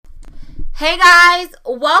Hey guys,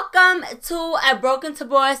 welcome to a Broken to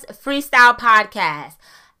Boss Freestyle podcast.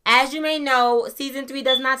 As you may know, season 3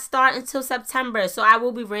 does not start until September, so I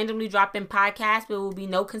will be randomly dropping podcasts, but there will be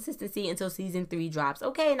no consistency until season 3 drops.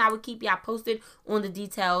 Okay, and I will keep y'all posted on the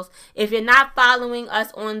details. If you're not following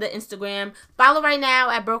us on the Instagram, follow right now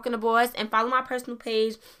at Broken to Boss and follow my personal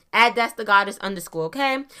page at That's the Goddess _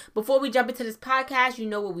 okay? Before we jump into this podcast, you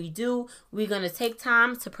know what we do. We're going to take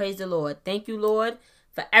time to praise the Lord. Thank you, Lord,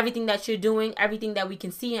 for everything that you're doing, everything that we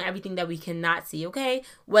can see and everything that we cannot see, okay?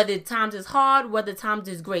 Whether times is hard, whether times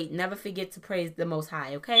is great. Never forget to praise the Most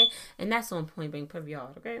High, okay? And that's on Point Blank Period,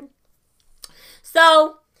 okay?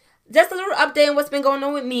 So, just a little update on what's been going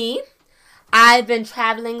on with me. I've been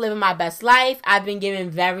traveling, living my best life. I've been giving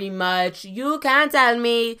very much, you can't tell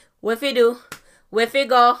me what it do, where it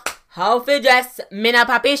go, how it dress, mina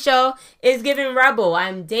papi show. It's giving rebel.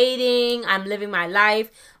 I'm dating, I'm living my life.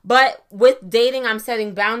 But with dating, I'm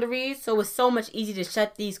setting boundaries. So it's so much easier to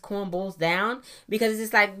shut these cornballs down. Because it's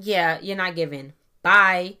just like, yeah, you're not giving.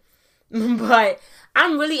 Bye. But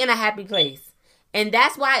I'm really in a happy place. And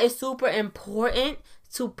that's why it's super important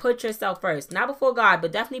to put yourself first. Not before God,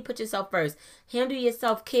 but definitely put yourself first. Handle your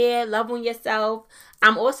self-care. Love on yourself.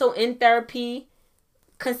 I'm also in therapy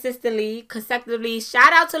consistently, consecutively.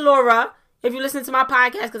 Shout out to Laura. If you listen to my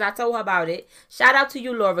podcast, because I told her about it. Shout out to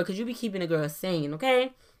you, Laura, because you be keeping the girl sane,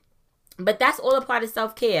 okay? But that's all a part of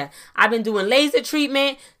self-care. I've been doing laser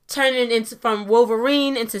treatment, turning into from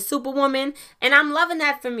Wolverine into Superwoman, and I'm loving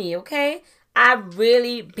that for me, okay? I've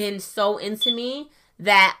really been so into me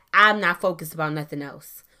that I'm not focused about nothing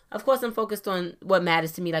else. Of course, I'm focused on what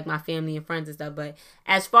matters to me, like my family and friends and stuff, but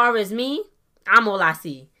as far as me, I'm all I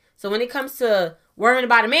see. So when it comes to worrying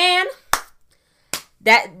about a man,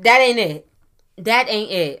 that ain't it. That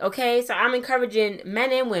ain't it, okay? So I'm encouraging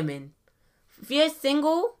men and women. If you're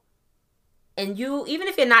single, and you, even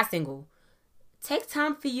if you're not single, take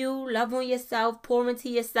time for you, love on yourself, pour into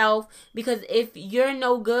yourself, because if you're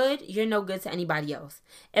no good to anybody else.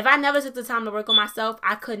 If I never took the time to work on myself,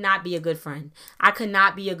 I could not be a good friend. I could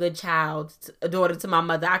not be a good child, a daughter to my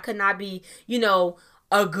mother. I could not be,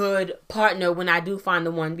 a good partner when I do find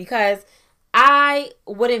the one, because I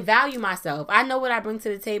wouldn't value myself. I know what I bring to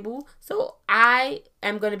the table, so I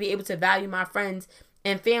am going to be able to value my friends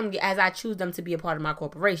and family as I choose them to be a part of my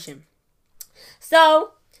corporation.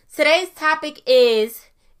 So, today's topic is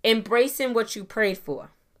embracing what you prayed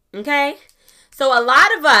for, okay? So, a lot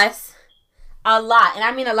of us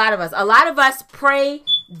pray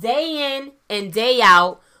day in and day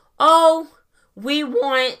out, oh, we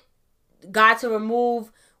want God to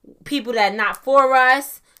remove people that are not for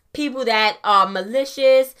us, people that are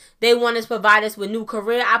malicious. They want us to provide us with new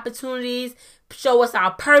career opportunities, show us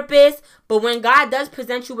our purpose. But when God does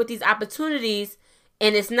present you with these opportunities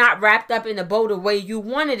and it's not wrapped up in a bow the way you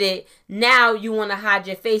wanted it, now you want to hide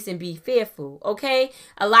your face and be fearful, okay?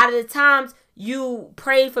 A lot of the times you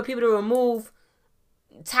prayed for people to remove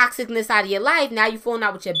toxicness out of your life. Now you're falling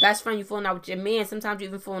out with your best friend, you're falling out with your man. Sometimes you're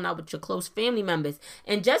even falling out with your close family members.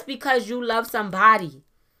 And just because you love somebody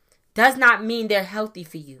does not mean they're healthy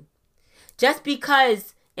for you. Just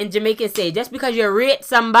because, in Jamaican say, just because you're with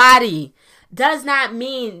somebody does not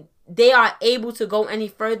mean they are able to go any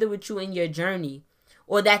further with you in your journey.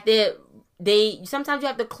 Or that they sometimes you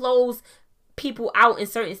have to close people out in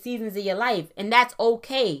certain seasons of your life. And that's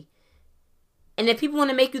okay. And if people want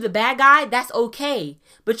to make you the bad guy, that's okay.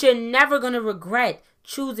 But you're never going to regret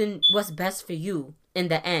choosing what's best for you in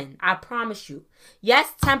the end. I promise you.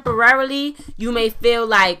 Yes, temporarily, you may feel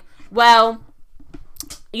like, well,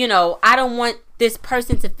 I don't want this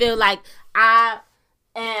person to feel like I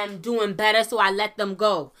am doing better, so I let them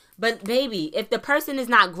go. But baby, if the person is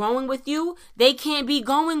not growing with you, they can't be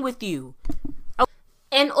going with you.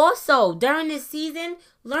 And also, during this season,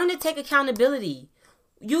 learn to take accountability.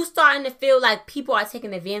 You starting to feel like people are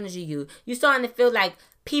taking advantage of you. You starting to feel like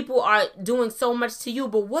people are doing so much to you.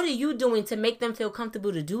 But what are you doing to make them feel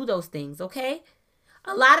comfortable to do those things, okay?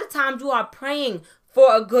 A lot of times you are praying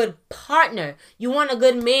for a good partner. You want a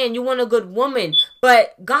good man. You want a good woman.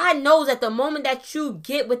 But God knows at the moment that you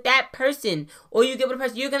get with that person or you get with a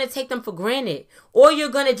person, you're going to take them for granted. Or you're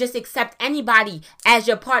going to just accept anybody as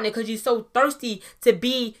your partner because you're so thirsty to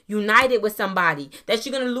be united with somebody that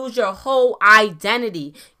you're going to lose your whole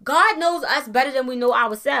identity. God knows us better than we know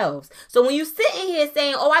ourselves. So when you sitting here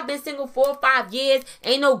saying, oh, I've been single 4 or 5 years,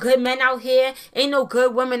 ain't no good men out here, ain't no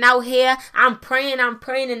good women out here, I'm praying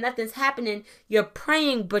and nothing's happening. You're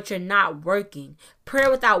praying, but you're not working.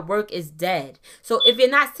 Prayer without work is dead. So if you're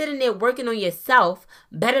not sitting there working on yourself,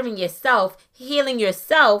 bettering yourself, healing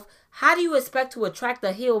yourself, how do you expect to attract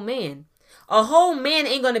a healed man? A whole man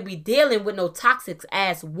ain't going to be dealing with no toxic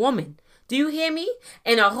ass woman. Do you hear me?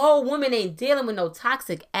 And a whole woman ain't dealing with no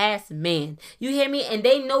toxic ass man. You hear me? And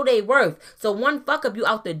they know they worth. So one fuck up, you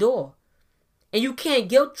out the door. And you can't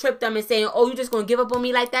guilt trip them and saying, oh, you just going to give up on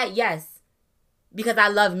me like that? Yes. Because I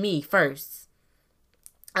love me first.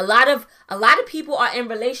 A lot of people are in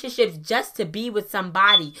relationships just to be with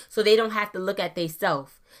somebody so they don't have to look at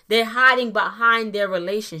themselves. They're hiding behind their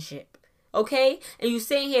relationship. Okay? And you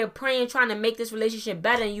sitting here praying, trying to make this relationship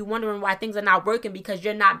better, and you wondering why things are not working because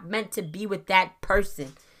you're not meant to be with that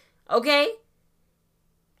person. Okay?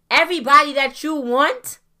 Everybody that you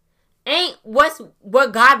want ain't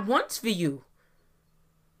what God wants for you.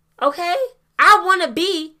 Okay? I want to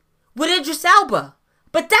be with Idris Elba,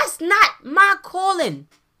 but that's not my calling.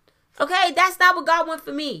 Okay? That's not what God wants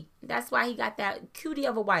for me. That's why he got that cutie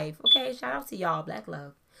of a wife. Okay? Shout out to y'all. Black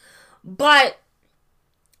love. But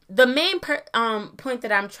the main point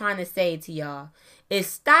that I'm trying to say to y'all is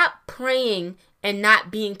stop praying and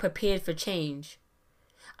not being prepared for change.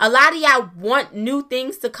 A lot of y'all want new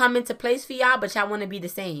things to come into place for y'all, but y'all want to be the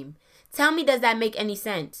same. Tell me, does that make any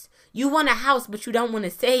sense? You want a house, but you don't want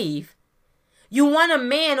to save. You want a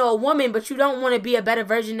man or a woman, but you don't want to be a better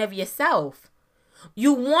version of yourself.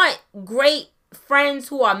 You want great friends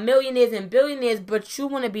who are millionaires and billionaires, but you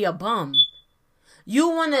want to be a bum. You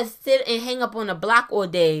want to sit and hang up on a block all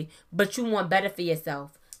day, but you want better for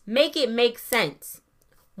yourself. Make it make sense.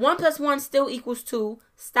 1 + 1 still equals 2.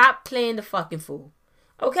 Stop playing the fucking fool.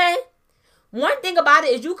 Okay? One thing about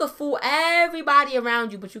it is you can fool everybody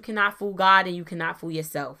around you, but you cannot fool God and you cannot fool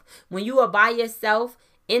yourself. When you are by yourself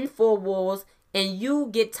in 4 walls and you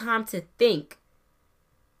get time to think,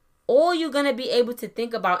 all you're going to be able to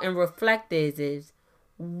think about and reflect is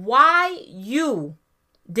why you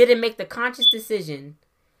didn't make the conscious decision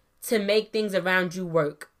to make things around you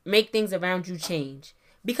work, make things around you change.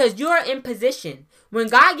 Because you're in position. When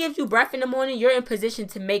God gives you breath in the morning, you're in position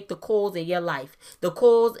to make the calls in your life. The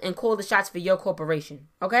calls and call the shots for your corporation.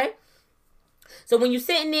 Okay? So when you're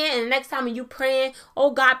sitting there and the next time when you praying,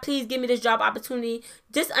 oh God, please give me this job opportunity,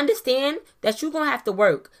 just understand that you're going to have to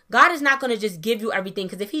work. God is not going to just give you everything,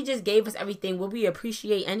 because if he just gave us everything, will we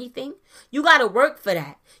appreciate anything? You got to work for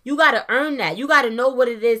that. You got to earn that. You got to know what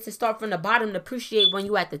it is to start from the bottom to appreciate when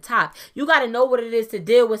you're at the top. You got to know what it is to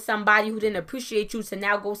deal with somebody who didn't appreciate you to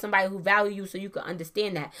now go somebody who value you so you can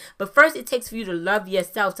understand that. But first it takes for you to love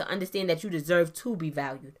yourself to understand that you deserve to be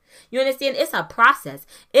valued. You understand? It's a process.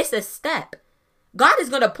 It's a step. God is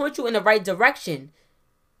going to point you in the right direction.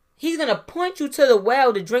 He's going to point you to the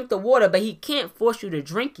well to drink the water, but he can't force you to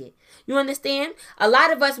drink it. You understand? A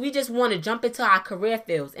lot of us, we just want to jump into our career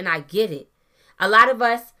fields, and I get it. A lot of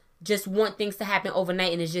us just want things to happen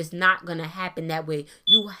overnight, and it's just not going to happen that way.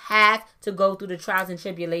 You have to go through the trials and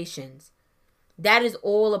tribulations. That is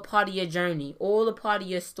all a part of your journey, all a part of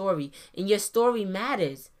your story, and your story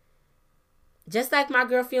matters. Just like my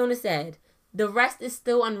girl Fiona said, the rest is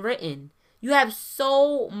still unwritten. You have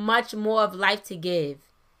so much more of life to give.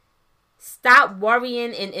 Stop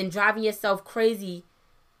worrying and driving yourself crazy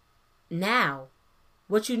now.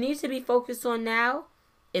 What you need to be focused on now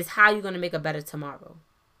is how you're going to make a better tomorrow.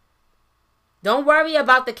 Don't worry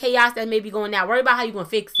about the chaos that may be going now. Worry about how you're going to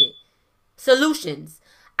fix it. Solutions.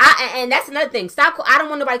 And that's another thing. I don't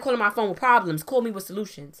want nobody calling my phone with problems. Call me with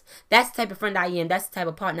solutions. That's the type of friend I am. That's the type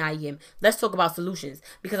of partner I am. Let's talk about solutions.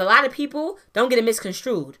 Because a lot of people, don't get it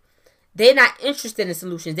misconstrued, they're not interested in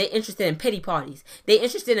solutions. They're interested in pity parties. They're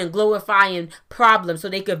interested in glorifying problems so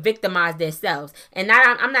they could victimize themselves. And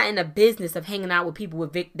I'm not in the business of hanging out with people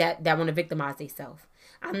with that want to victimize themselves.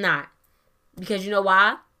 I'm not. Because you know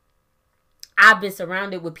why? I've been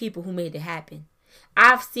surrounded with people who made it happen.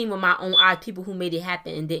 I've seen with my own eyes people who made it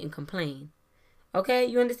happen and didn't complain. Okay?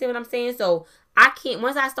 You understand what I'm saying? So I can't,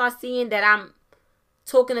 once I start seeing that I'm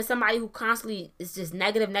talking to somebody who constantly is just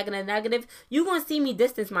negative, you're going to see me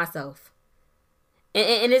distance myself.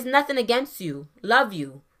 And it's nothing against you. Love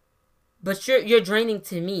you. But you're draining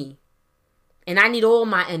to me. And I need all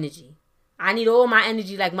my energy. I need all my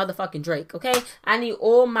energy like motherfucking Drake, okay? I need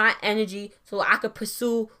all my energy so I could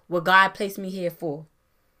pursue what God placed me here for.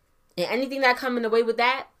 And anything that come in the way with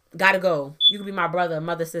that, gotta go. You could be my brother,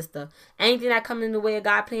 mother, sister. Anything that come in the way of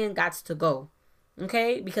God plan, gots to go.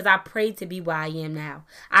 Okay? Because I prayed to be where I am now.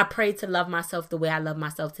 I prayed to love myself the way I love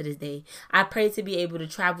myself to this day. I prayed to be able to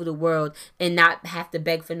travel the world and not have to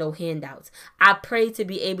beg for no handouts. I prayed to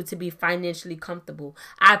be able to be financially comfortable.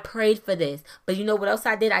 I prayed for this. But you know what else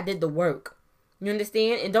I did? I did the work. You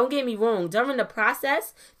understand? And don't get me wrong. During the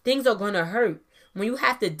process, things are going to hurt. When you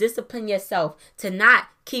have to discipline yourself to not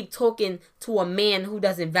keep talking to a man who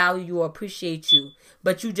doesn't value you or appreciate you,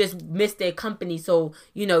 but you just miss their company. So,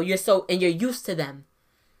 you're used to them.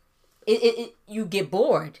 You get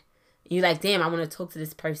bored. You're like, damn, I want to talk to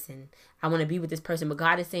this person. I want to be with this person. But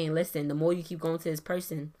God is saying, listen, the more you keep going to this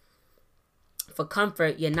person for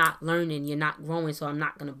comfort, you're not learning, you're not growing, so I'm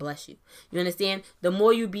not going to bless you. You understand? The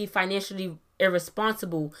more you be financially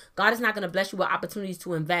irresponsible, God is not going to bless you with opportunities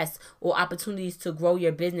to invest or opportunities to grow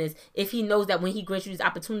your business if he knows that when he grants you these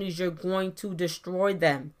opportunities, you're going to destroy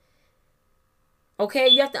them. Okay?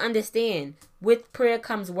 You have to understand, with prayer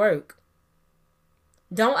comes work.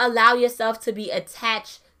 Don't allow yourself to be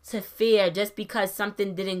attached to fear just because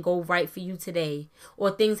something didn't go right for you today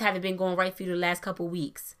or things haven't been going right for you the last couple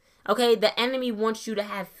weeks. Okay? The enemy wants you to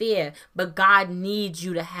have fear, but God needs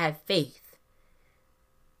you to have faith.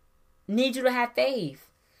 Need you to have faith.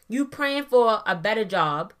 You praying for a better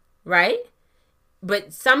job, right?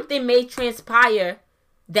 But something may transpire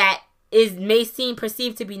that may seem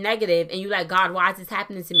perceived to be negative, and you're like, God, why is this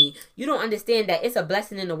happening to me? You don't understand that it's a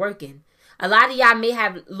blessing in the working. A lot of y'all may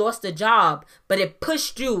have lost a job, but it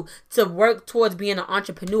pushed you to work towards being an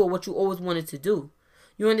entrepreneur, what you always wanted to do.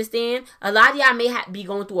 You understand? A lot of y'all may be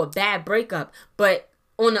going through a bad breakup, but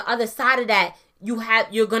on the other side of that,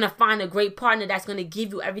 you're going to find a great partner that's going to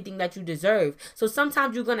give you everything that you deserve. So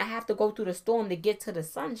sometimes you're going to have to go through the storm to get to the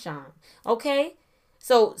sunshine. Okay?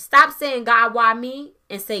 So stop saying, God, why me?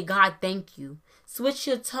 And say, God, thank you. Switch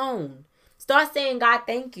your tone. Start saying, God,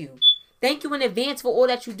 thank you. Thank you in advance for all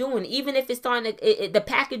that you're doing. Even if it's starting to, the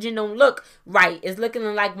packaging don't look right. It's looking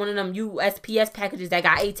like one of them USPS packages that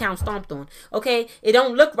got A-Town stomped on. Okay? It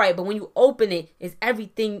don't look right, but when you open it, it's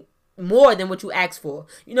everything more than what you asked for.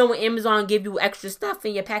 You know when Amazon give you extra stuff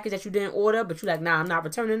in your package that you didn't order, but you're like, nah, I'm not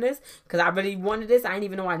returning this because I really wanted this. I didn't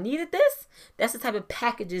even know I needed this. That's the type of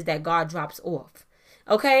packages that God drops off.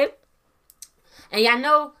 Okay? And y'all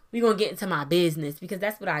know we're going to get into my business because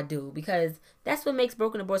that's what I do. Because that's what makes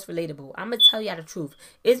Broken Divorce relatable. I'm going to tell y'all the truth.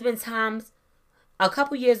 It's been times, a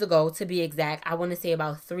couple years ago to be exact, I want to say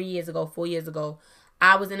about 3 years ago, 4 years ago,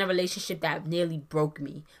 I was in a relationship that nearly broke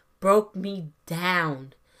me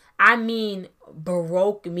down. I mean,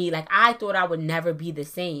 broke me. Like, I thought I would never be the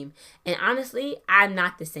same. And honestly, I'm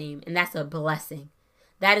not the same. And that's a blessing.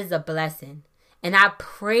 That is a blessing. And I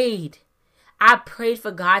prayed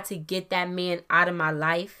for God to get that man out of my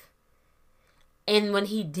life. And when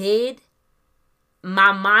he did,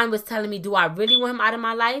 my mind was telling me, do I really want him out of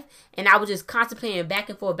my life? And I was just contemplating back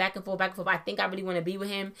and forth. I think I really want to be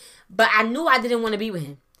with him. But I knew I didn't want to be with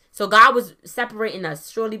him. So God was separating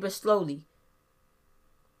us surely but slowly.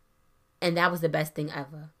 And that was the best thing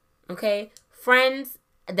ever. Okay? Friends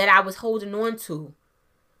that I was holding on to,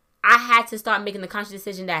 I had to start making the conscious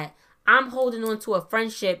decision that I'm holding on to a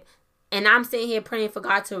friendship and I'm sitting here praying for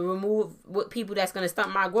God to remove people that's going to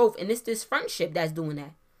stunt my growth. And it's this friendship that's doing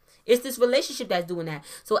that. It's this relationship that's doing that.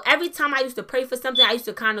 So every time I used to pray for something, I used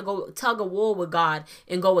to kind of go tug a war with God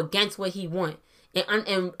and go against what he wants.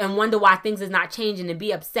 And wonder why things is not changing and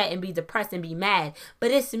be upset and be depressed and be mad.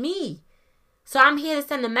 But it's me. So I'm here to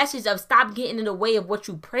send a message of stop getting in the way of what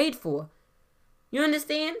you prayed for. You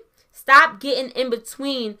understand? Stop getting in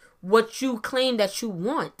between what you claim that you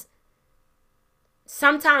want.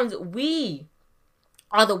 Sometimes we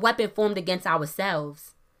are the weapon formed against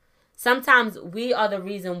ourselves. Sometimes we are the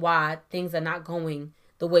reason why things are not going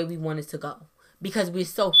the way we want it to go. Because we're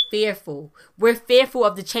so fearful. We're fearful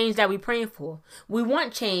of the change that we're praying for. We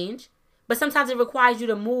want change, but sometimes it requires you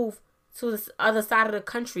to move to the other side of the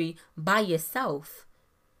country by yourself.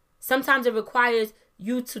 Sometimes it requires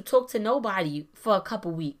you to talk to nobody for a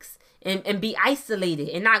couple weeks and be isolated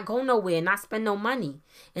and not go nowhere and not spend no money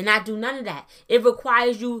and not do none of that. It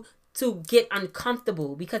requires you to get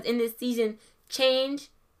uncomfortable because in this season, change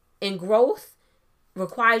and growth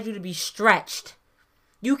requires you to be stretched.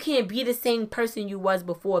 You can't be the same person you was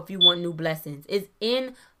before if you want new blessings. It's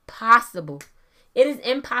impossible. It is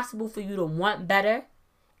impossible for you to want better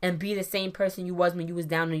and be the same person you was when you was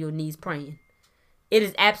down on your knees praying. It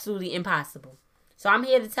is absolutely impossible. So I'm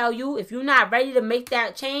here to tell you, if you're not ready to make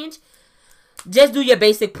that change, just do your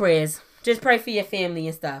basic prayers. Just pray for your family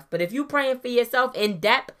and stuff. But if you're praying for yourself in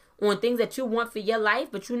depth on things that you want for your life,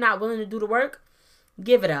 but you're not willing to do the work,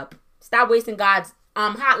 give it up. Stop wasting God's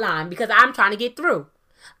hotline because I'm trying to get through.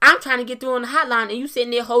 I'm trying to get through on the hotline and you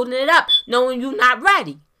sitting there holding it up knowing you're not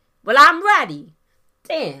ready. Well, I'm ready.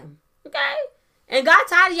 Damn. Okay? And God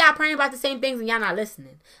tired of y'all praying about the same things and y'all not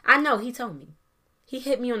listening. I know, he told me. He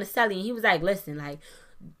hit me on the celly and he was like, listen, like,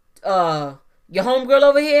 your homegirl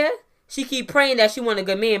over here, she keep praying that she want a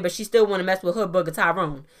good man, but she still want to mess with her booger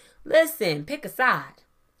Tyrone. Listen, pick a side.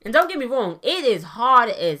 And don't get me wrong, it is hard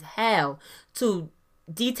as hell to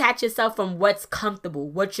detach yourself from what's comfortable,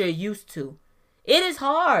 what you're used to. It is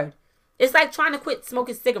hard. It's like trying to quit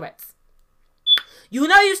smoking cigarettes. You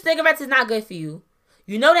know your cigarettes is not good for you.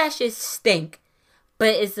 You know that shit stink.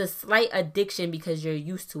 But it's a slight addiction because you're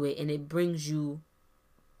used to it and it brings you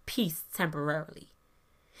peace temporarily.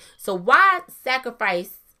 So why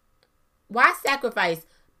sacrifice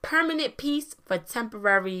permanent peace for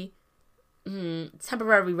temporary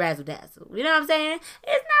razzle dazzle? You know what I'm saying?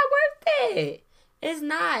 It's not worth it. It's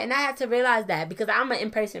not. And I have to realize that because I'm an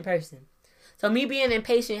impatient person. So me being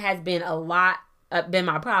impatient has been been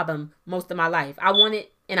my problem most of my life. I want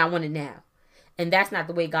it and I want it now. And that's not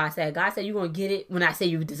the way God said. God said you're going to get it when I say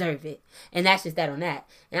you deserve it. And that's just that on that.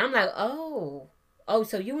 And I'm like, oh,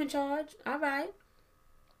 so you in charge? All right.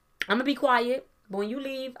 I'm going to be quiet. But when you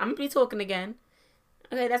leave, I'm going to be talking again.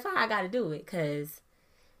 Okay, that's why I got to do it. Because,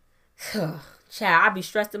 child, I be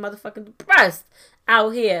stressed and motherfucking depressed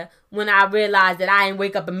out here when I realize that I ain't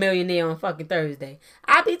wake up a millionaire on fucking Thursday.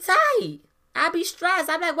 I be tight. I be stressed.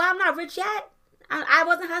 I be like, well, I'm not rich yet. I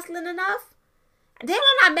wasn't hustling enough. Damn,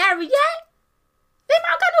 I'm not married yet.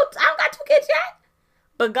 I don't got 2 kids yet.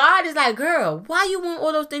 But God is like, girl, why you want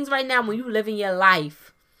all those things right now when you living your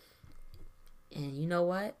life? And you know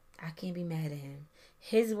what? I can't be mad at him.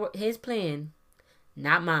 His plan,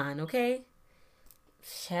 not mine, okay?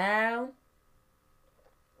 Child.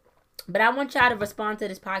 But I want y'all to respond to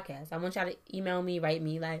this podcast. I want y'all to email me, write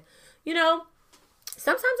me, like,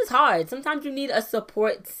 sometimes it's hard. Sometimes you need a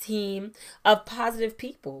support team of positive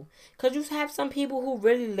people. Because you have some people who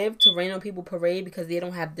really live to rain on people parade because they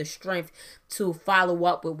don't have the strength to follow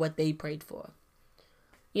up with what they prayed for.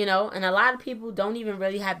 And a lot of people don't even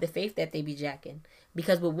really have the faith that they be jacking.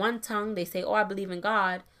 Because with one tongue, they say, oh, I believe in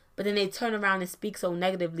God. But then they turn around and speak so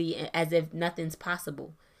negatively as if nothing's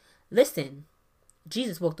possible. Listen,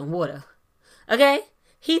 Jesus walked on water. Okay?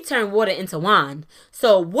 He turned water into wine.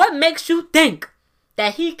 So what makes you think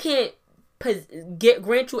that he can't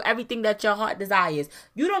grant you everything that your heart desires?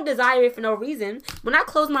 You don't desire it for no reason. When I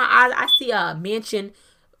close my eyes, I see a mansion,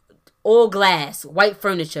 all glass, white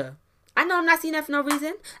furniture. I know I'm not seeing that for no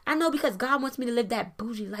reason. I know because God wants me to live that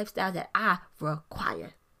bougie lifestyle that I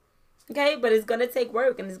require. Okay? But it's going to take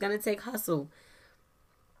work and it's going to take hustle.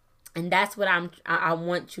 And that's what I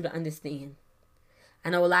want you to understand. I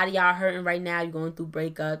know a lot of y'all hurting right now. You're going through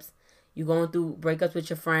breakups. You're going through breakups with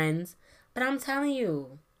your friends. But I'm telling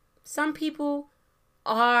you, some people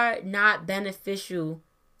are not beneficial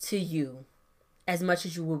to you as much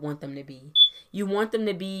as you would want them to be. You want them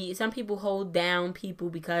to be, some people hold down people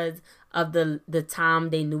because of the time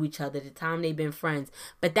they knew each other, the time they've been friends.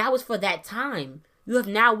 But that was for that time. You have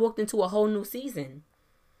now walked into a whole new season.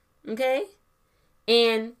 Okay?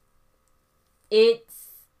 And it's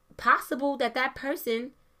possible that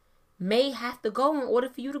person may have to go in order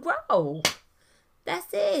for you to grow. That's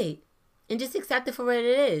it. And just accept it for what it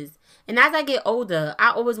is. And as I get older,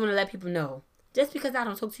 I always want to let people know, just because I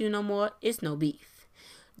don't talk to you no more, it's no beef.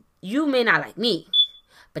 You may not like me,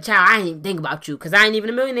 but child, I ain't even think about you because I ain't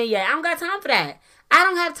even a millionaire yet. I don't got time for that. I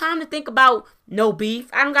don't have time to think about no beef.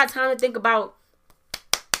 I don't got time to think about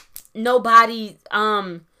nobody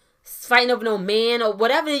fighting over no man or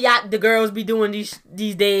whatever the girls be doing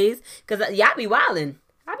these days. Because y'all be wilding.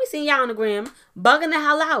 I be seeing y'all on the gram bugging the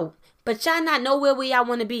hell out. But y'all not nowhere where y'all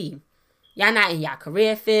want to be. Y'all not in y'all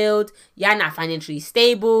career field. Y'all not financially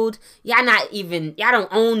stable. Y'all don't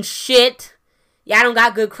own shit. Y'all don't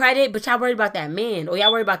got good credit, but y'all worried about that man. Or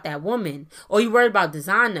y'all worried about that woman. Or you worried about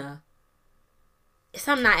designer.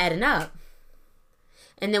 Something not adding up.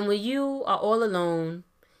 And then when you are all alone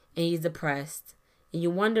and you're depressed and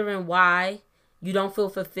you're wondering why you don't feel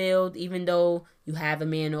fulfilled even though you have a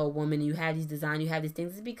man or a woman and you have these designs, you have these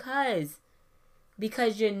things, it's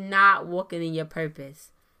because you're not walking in your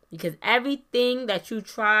purpose. Because everything that you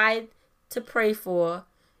tried to pray for,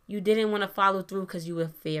 you didn't want to follow through because you were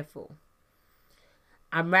fearful.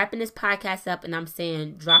 I'm wrapping this podcast up and I'm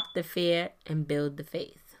saying drop the fear and build the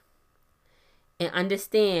faith. And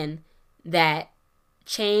understand that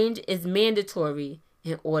change is mandatory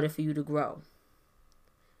in order for you to grow.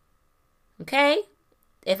 Okay?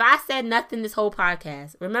 If I said nothing this whole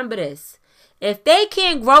podcast, remember this. If they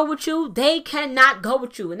can't grow with you, they cannot go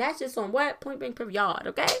with you. And that's just on what? Point Blank Period,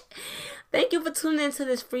 okay? Thank you for tuning into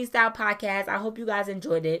this freestyle podcast. I hope you guys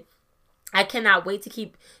enjoyed it. I cannot wait to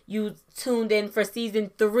keep you tuned in for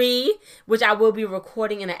season 3, which I will be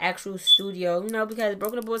recording in an actual studio, because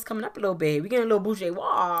Broken the Boys coming up a little bit. We're getting a little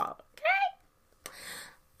bourgeois, okay?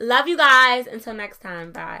 Love you guys. Until next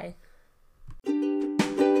time. Bye.